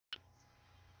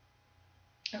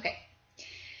Okay.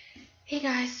 Hey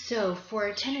guys, so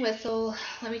for tin whistle,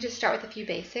 let me just start with a few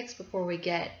basics before we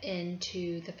get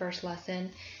into the first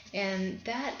lesson. And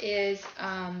that is,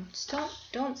 just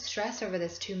don't stress over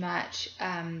this too much.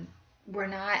 We're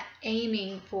not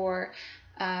aiming for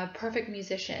perfect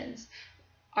musicians.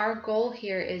 Our goal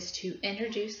here is to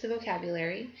introduce the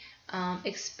vocabulary,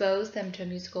 expose them to a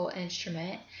musical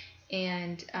instrument,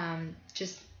 and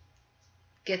just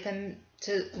get them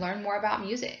to learn more about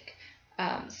music.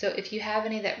 So if you have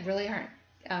any that really aren't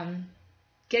um,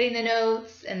 getting the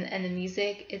notes and the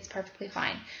music, it's perfectly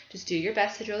fine. Just do your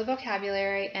best to drill the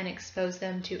vocabulary and expose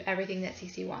them to everything that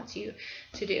CC wants you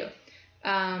to do.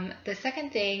 The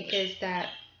second thing is that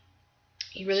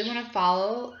you really want to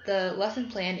follow the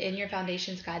lesson plan in your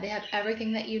foundations guide. They have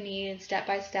everything that you need step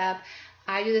by step.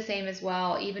 I do the same as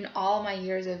well. Even all my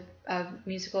years of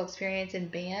musical experience in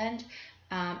band,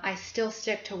 I still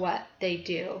stick to what they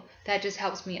do. That just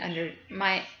helps me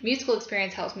my musical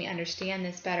experience helps me understand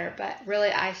this better, but really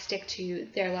I stick to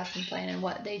their lesson plan and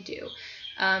what they do.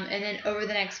 And then over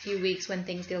the next few weeks when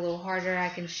things get a little harder, I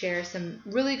can share some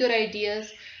really good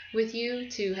ideas with you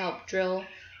to help drill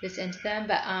this into them.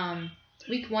 But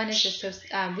week one is just so,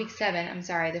 week seven, I'm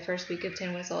sorry, the first week of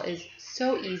Tin Whistle is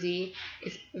so easy.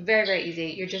 It's very, very easy.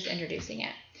 You're just introducing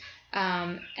it.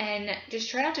 And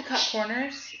just try not to cut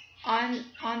corners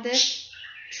on this.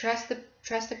 Trust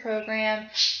the program.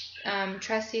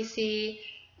 Trust CC.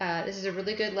 This is a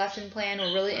really good lesson plan.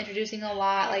 We're really introducing a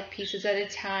lot, like pieces at a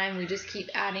time. We just keep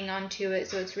adding on to it,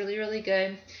 so it's really, really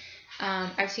good.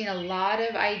 I've seen a lot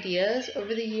of ideas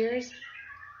over the years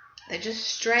that just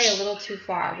stray a little too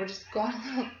far. We're just going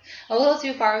a little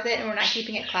too far with it, and we're not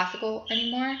keeping it classical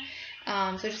anymore.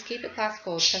 So just keep it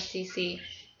classical. Trust CC.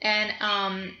 And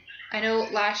I know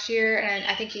last year, and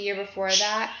I think the year before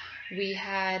that, we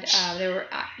had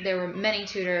there were many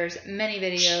tutors, many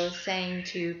videos saying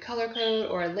to color code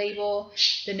or label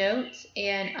the notes.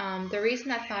 And the reason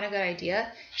that's not a good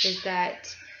idea is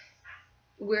that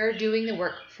we're doing the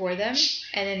work for them,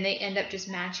 and then they end up just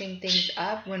matching things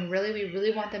up when really we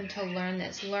really want them to learn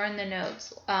this, learn the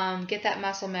notes, get that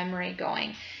muscle memory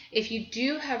going. If you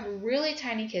do have really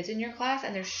tiny kids in your class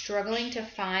and they're struggling to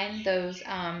find those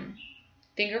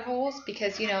finger holes,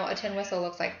 because a tin whistle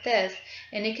looks like this,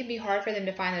 and it can be hard for them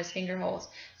to find those finger holes.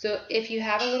 So if you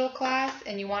have a little class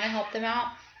and you want to help them out,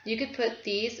 you could put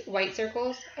these white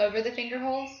circles over the finger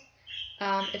holes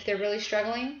if they're really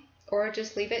struggling, or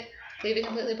just leave it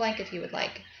completely blank if you would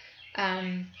like.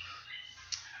 And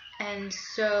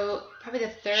so probably the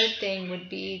third thing would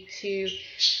be to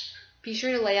be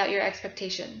sure to lay out your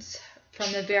expectations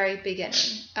from the very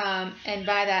beginning. And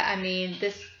by that, I mean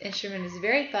this instrument is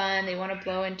very fun. They want to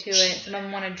blow into it. Some of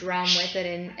them want to drum with it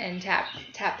and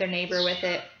tap their neighbor with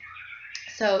it.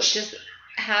 So just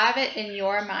have it in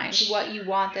your mind what you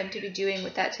want them to be doing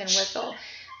with that tin whistle.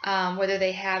 Whether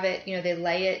they have it, they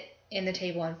lay it in the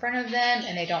table in front of them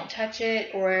and they don't touch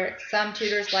it, or some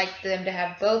tutors like them to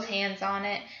have both hands on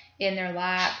it in their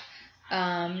lap.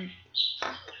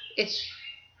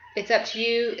 It's up to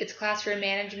you. It's classroom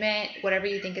management, whatever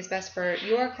you think is best for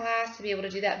your class to be able to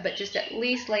do that, but just at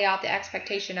least lay out the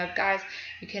expectation of, guys,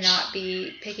 you cannot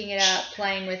be picking it up,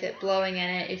 playing with it, blowing in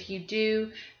it. If you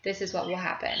do, this is what will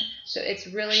happen. So it's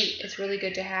really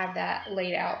good to have that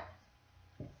laid out.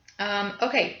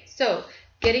 Okay, so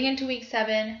getting into week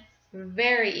 7,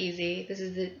 very easy. This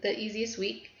is the easiest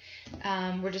week.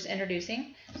 We're just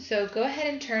introducing. So go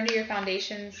ahead and turn to your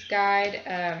foundations guide.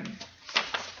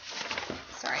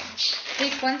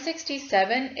 Page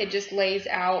 167, it just lays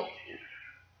out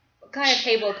kind of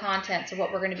table of contents of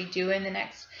what we're going to be doing the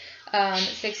next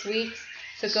 6 weeks.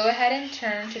 So go ahead and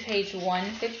turn to page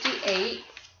 158.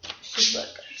 Should look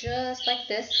just like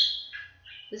this.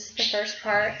 This is the first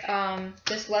part.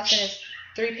 This lesson is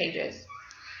 3 pages.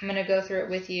 I'm going to go through it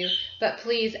with you. But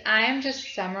please, I am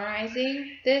just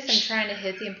summarizing this. I'm trying to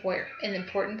hit the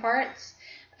important parts.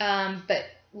 But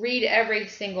read every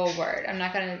single word. I'm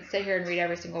not going to sit here and read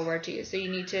every single word to you. So you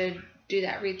need to do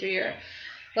that. Read through your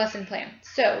lesson plan.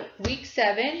 So week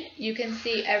 7, you can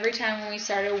see every time when we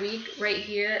start a week right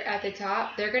here at the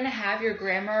top, they're going to have your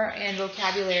grammar and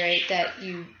vocabulary that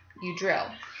you drill.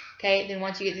 Okay, then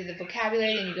once you get through the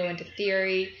vocabulary, then you go into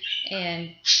theory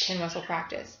and tin whistle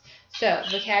practice. So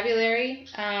vocabulary,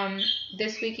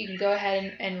 this week you can go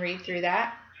ahead and read through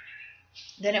that.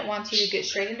 Then it wants you to get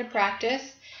straight into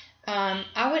practice.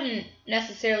 I wouldn't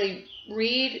necessarily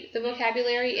read the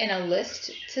vocabulary in a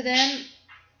list to them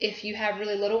if you have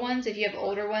really little ones. If you have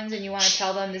older ones and you want to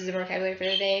tell them this is the vocabulary for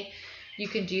the day, you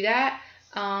can do that.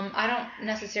 I don't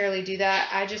necessarily do that.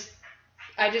 I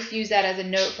just use that as a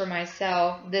note for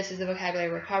myself. This is the vocabulary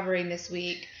we're covering this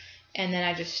week. and then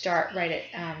I just start right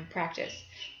at practice.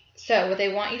 So what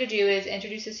they want you to do is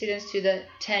introduce the students to the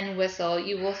 10 whistle.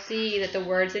 You will see that the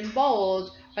words in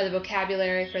bold are the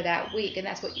vocabulary for that week, and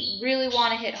that's what you really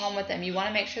want to hit home with them. You want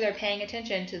to make sure they're paying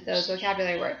attention to those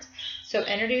vocabulary words. So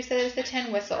introduce it as the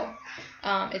 10 whistle.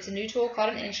 It's a new tool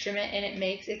called an instrument, and it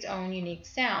makes its own unique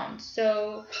sound.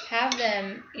 So have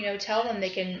them, tell them they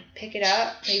can pick it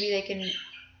up. Maybe they can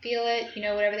feel it,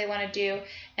 whatever they want to do.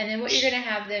 And then what you're going to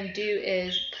have them do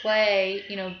is play,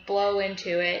 blow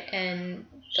into it, and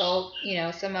they'll,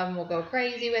 some of them will go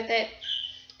crazy with it.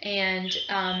 And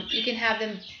you can have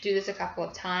them do this a couple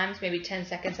of times, maybe 10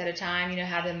 seconds at a time,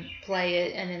 have them play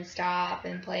it and then stop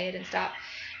and play it and stop.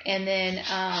 And then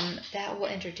that will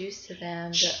introduce to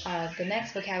them the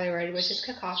next vocabulary word, which is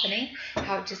cacophony,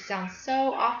 how it just sounds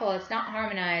so awful. It's not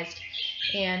harmonized.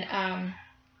 And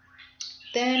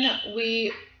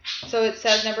so it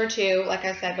says number 2, like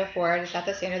I said before, to set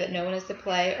the standard that no one is to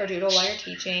play or doodle while you're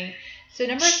teaching. So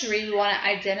number 3, we want to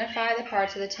identify the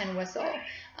parts of the tin whistle.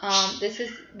 This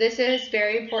is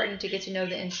very important to get to know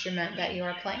the instrument that you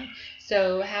are playing.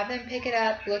 So have them pick it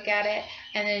up, look at it,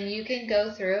 and then you can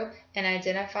go through and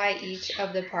identify each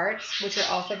of the parts, which are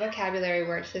also vocabulary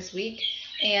words this week.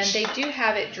 And they do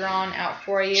have it drawn out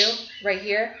for you right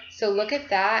here. So look at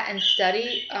that and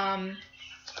study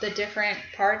the different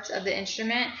parts of the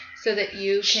instrument so that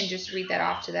you can just read that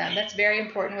off to them. That's very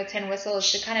important with tin whistle, is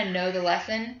to kind of know the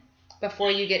lesson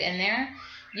before you get in there.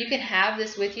 You can have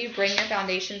this with you. Bring your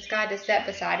foundations guide to set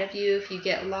beside of you if you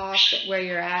get lost where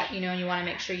you're at, and you want to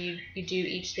make sure you do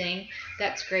each thing.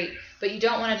 That's great. But you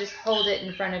don't want to just hold it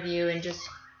in front of you and just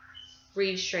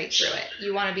read straight through it.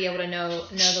 You want to be able to know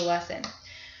the lesson.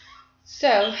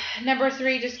 So number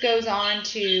 3 just goes on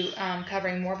to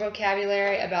covering more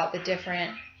vocabulary about the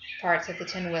different parts of the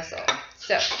tin whistle.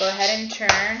 So go ahead and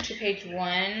turn to page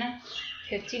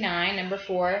 159, number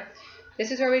 4. This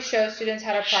is where we show students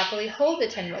how to properly hold the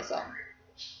tin whistle.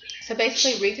 So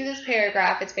basically read through this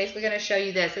paragraph. It's basically going to show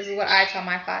you this. This is what I tell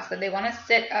my class, that they want to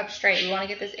sit up straight. We want to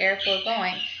get this airflow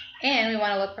going, and we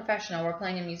want to look professional. We're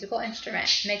playing a musical instrument.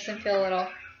 It makes them feel a little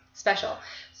special.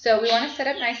 So we want to sit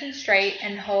up nice and straight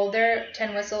and hold their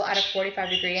tin whistle at a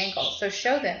 45-degree angle. So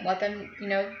show them, let them,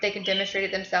 they can demonstrate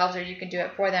it themselves, or you can do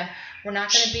it for them. We're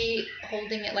not going to be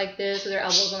holding it like this with their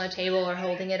elbows on the table, or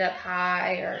holding it up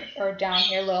high or down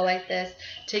here low like this.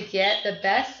 To get the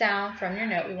best sound from your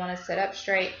note, we want to sit up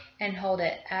straight and hold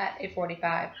it at a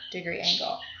 45-degree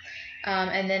angle.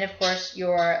 And then, of course,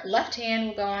 your left hand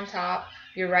will go on top.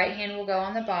 Your right hand will go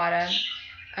on the bottom.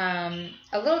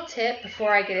 A little tip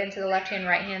before I get into the left hand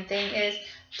right hand thing is,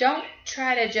 don't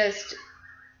try to just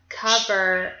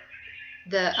cover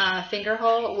the finger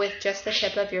hole with just the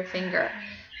tip of your finger.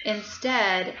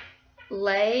 Instead,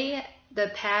 lay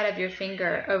the pad of your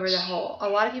finger over the hole. A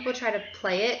lot of people try to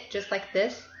play it just like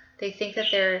this. They think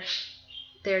that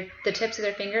the tips of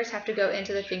their fingers have to go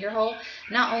into the finger hole.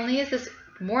 Not only is this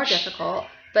more difficult,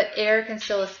 but air can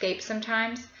still escape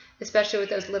sometimes, especially with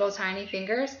those little tiny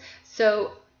fingers.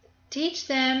 So teach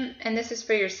them, and this is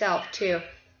for yourself too,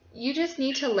 you just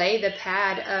need to lay the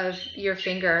pad of your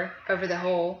finger over the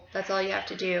hole. That's all you have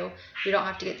to do. You don't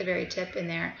have to get the very tip in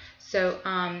there. So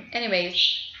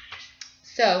anyways,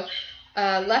 so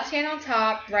left hand on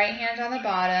top, right hand on the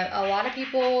bottom. A lot of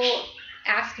people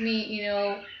ask me,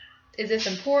 is this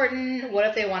important? What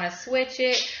if they want to switch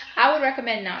it? I would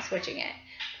recommend not switching it.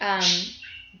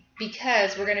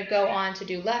 Because we're going to go on to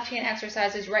do left hand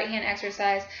exercises, right hand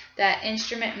exercise, that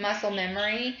instrument muscle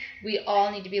memory, we all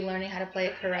need to be learning how to play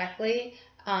it correctly.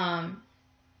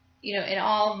 In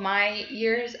all of my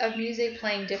years of music,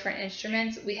 playing different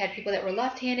instruments, we had people that were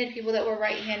left-handed, people that were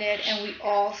right-handed, and we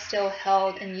all still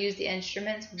held and used the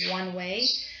instruments one way.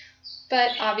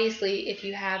 But obviously, if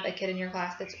you have a kid in your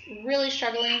class that's really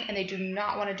struggling and they do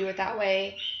not want to do it that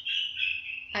way,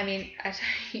 I mean,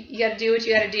 you got to do what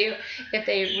you got to do if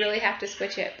they really have to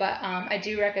switch it. But I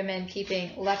do recommend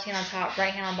keeping left hand on top,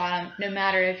 right hand on bottom, no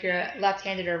matter if you're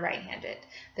left-handed or right-handed.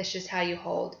 That's just how you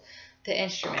hold the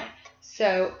instrument.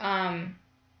 So,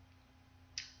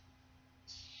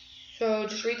 so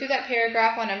just read through that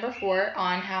paragraph on number 4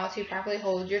 on how to properly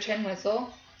hold your tin whistle.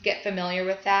 Get familiar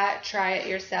with that, try it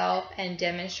yourself, and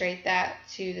demonstrate that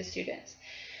to the students.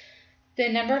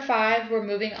 Then number 5, we're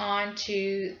moving on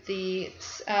to the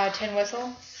tin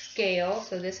whistle scale.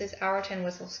 So this is our tin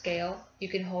whistle scale. You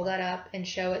can hold that up and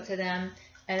show it to them.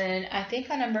 And then I think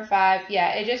on number 5,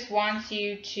 yeah, it just wants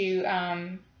you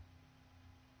to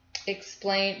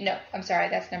explain. No, I'm sorry,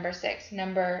 that's number 6.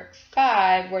 Number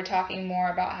 5, we're talking more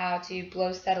about how to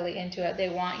blow steadily into it. They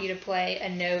want you to play a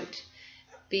note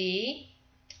B.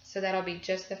 So that'll be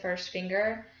just the first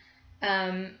finger.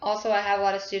 Also, I have a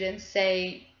lot of students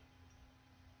say,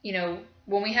 you know,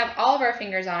 when we have all of our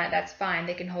fingers on it, that's fine.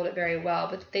 They can hold it very well,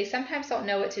 but they sometimes don't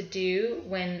know what to do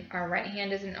when our right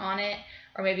hand isn't on it,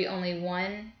 or maybe only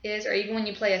one is, or even when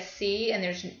you play a C and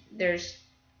there's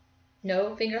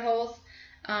no finger holes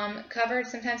covered.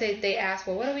 Sometimes they ask,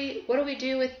 well, what do we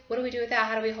do with that?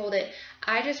 How do we hold it?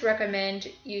 I just recommend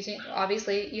using,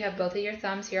 obviously you have both of your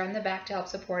thumbs here on the back to help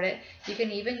support it. You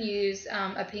can even use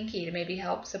a pinky to maybe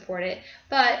help support it,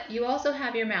 but you also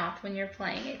have your mouth when you're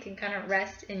playing. It can kind of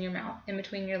rest in your mouth, in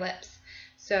between your lips.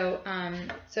 So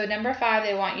so number 5,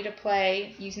 they want you to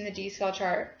play, using the D scale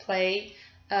chart, play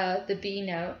the B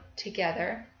note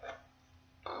together.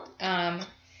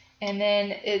 And then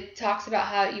it talks about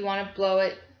how you want to blow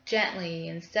it gently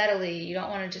and steadily. You don't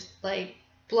want to just like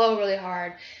blow really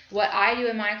hard. What I do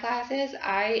in my classes,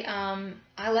 I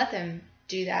let them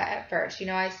do that at first. You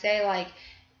know, I say like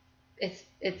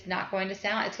it's not going to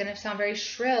sound, it's going to sound very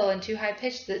shrill and too high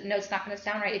pitched. The note's not going to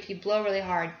sound right if you blow really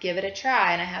hard. Give it a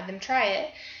try, and I have them try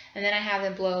it, and then I have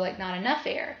them blow like not enough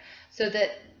air, so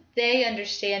that they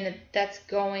understand that that's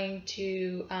going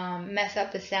to mess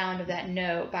up the sound of that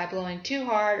note by blowing too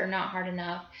hard or not hard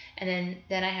enough. And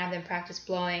then I have them practice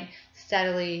blowing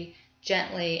steadily,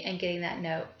 gently, and getting that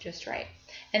note just right.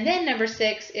 And then number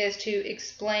 6 is to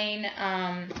explain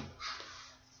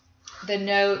the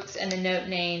notes and the note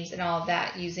names and all of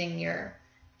that using your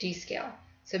D scale.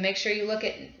 So make sure you look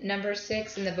at number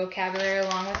 6 and the vocabulary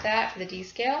along with that for the D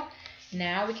scale.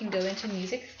 Now we can go into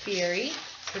music theory.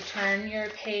 So turn your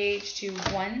page to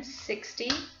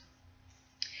 160.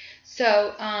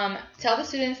 So tell the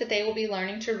students that they will be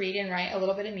learning to read and write a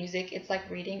little bit of music. It's like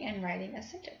reading and writing a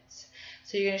sentence.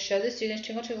 So you're going to show the students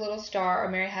Twinkle Twinkle Little Star or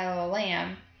Mary Had a Little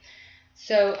Lamb.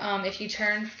 So if you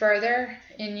turn further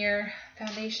in your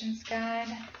foundations guide,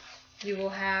 you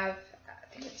will have,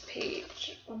 I think it's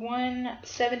page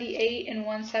 178 and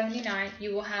 179.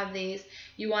 You will have these.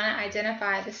 You want to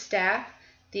identify the staff,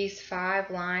 these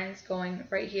 5 lines going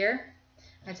right here.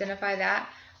 Identify that.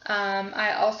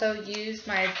 I also use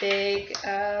my big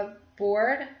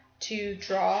board to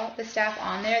draw the staff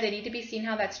on there. They need to be seen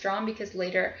how that's drawn because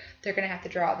later they're going to have to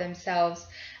draw it themselves.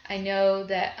 I know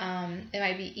that it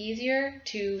might be easier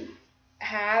to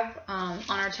have on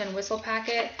our tin whistle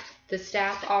packet the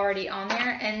staff already on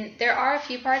there, and there are a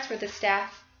few parts where the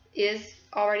staff is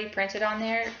already printed on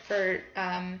there for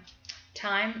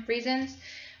time reasons.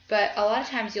 But a lot of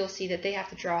times you'll see that they have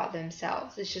to draw it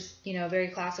themselves. It's just, you know, very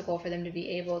classical for them to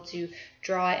be able to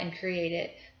draw it and create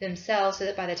it themselves so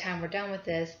that by the time we're done with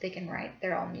this, they can write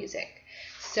their own music.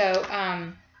 So,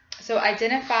 so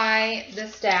identify the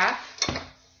staff,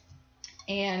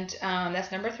 and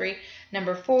that's number 3.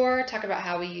 Number 4, talk about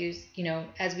how we use, you know,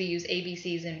 as we use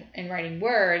ABCs in writing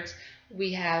words,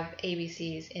 we have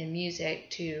ABCs in music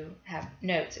to have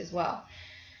notes as well.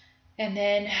 And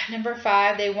then number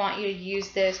 5, they want you to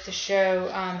use this to show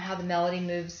how the melody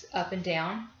moves up and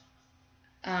down,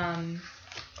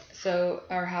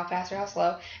 or how fast or how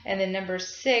slow. And then number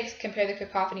 6, compare the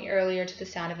cacophony earlier to the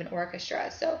sound of an orchestra.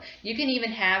 So you can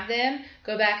even have them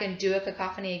go back and do a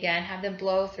cacophony again, have them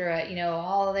blow through it, you know,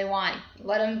 all they want.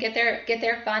 Let them get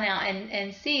their fun out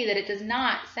and see that it does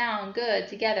not sound good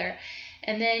together.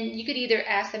 And then you could either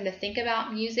ask them to think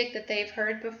about music that they've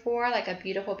heard before, like a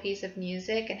beautiful piece of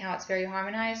music and how it's very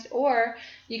harmonized, or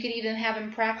you could even have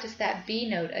them practice that B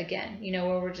note again, you know,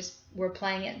 where we're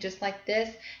playing it just like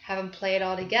this, have them play it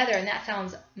all together, and that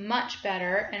sounds much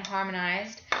better and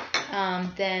harmonized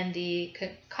than the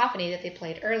cacophony that they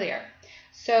played earlier.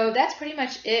 So that's pretty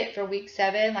much it for week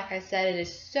 7. Like I said, it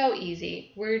is so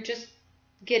easy. We're just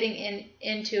getting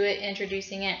into it,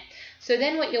 introducing it. So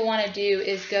then what you'll want to do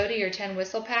is go to your tin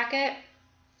whistle packet.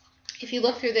 If you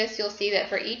look through this, you'll see that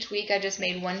for each week I just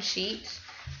made 1 sheet.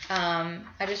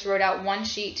 I just wrote out 1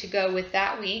 sheet to go with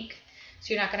that week.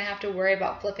 So you're not going to have to worry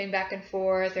about flipping back and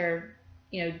forth or,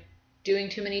 you know, doing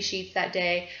too many sheets that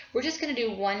day. We're just going to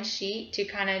do 1 sheet to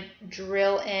kind of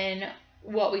drill in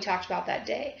what we talked about that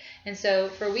day. And so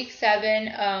for week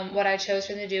 7, what I chose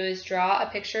for them to do is draw a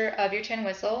picture of your tin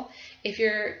whistle. If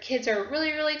your kids are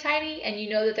really, really tiny and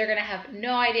you know that they're going to have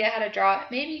no idea how to draw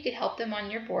it, maybe you could help them on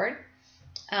your board,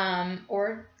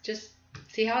 or just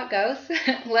see how it goes.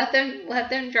 let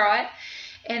them draw it.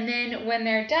 And then when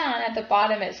they're done, at the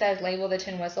bottom it says label the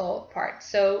tin whistle part.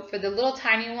 So for the little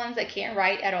tiny ones that can't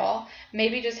write at all,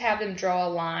 maybe just have them draw a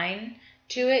line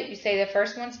to it. You say the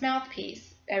first one's mouthpiece.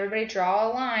 Everybody draw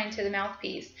a line to the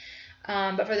mouthpiece.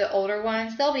 But for the older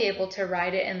ones, they'll be able to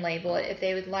write it and label it if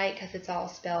they would like, because it's all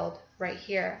spelled right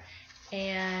here.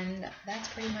 And that's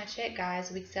pretty much it,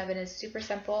 guys. Week 7 is super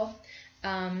simple.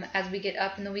 As we get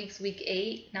up in the weeks, week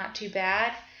 8, not too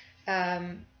bad.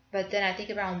 But then I think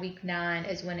around week 9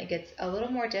 is when it gets a little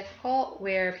more difficult,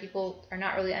 where people are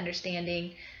not really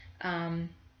understanding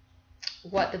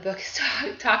what the book is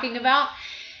talking about.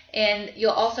 And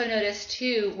you'll also notice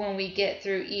too, when we get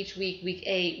through each week, week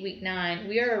 8, week 9,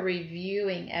 we are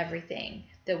reviewing everything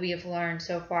that we have learned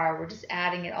so far. We're just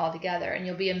adding it all together, and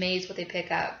you'll be amazed what they pick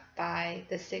up by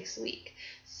the 6th week.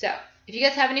 So if you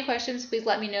guys have any questions, please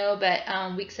let me know. But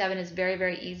week 7 is very,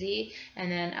 very easy,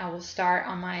 and then I will start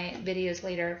on my videos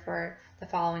later for the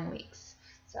following weeks.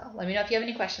 So let me know if you have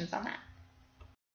any questions on that.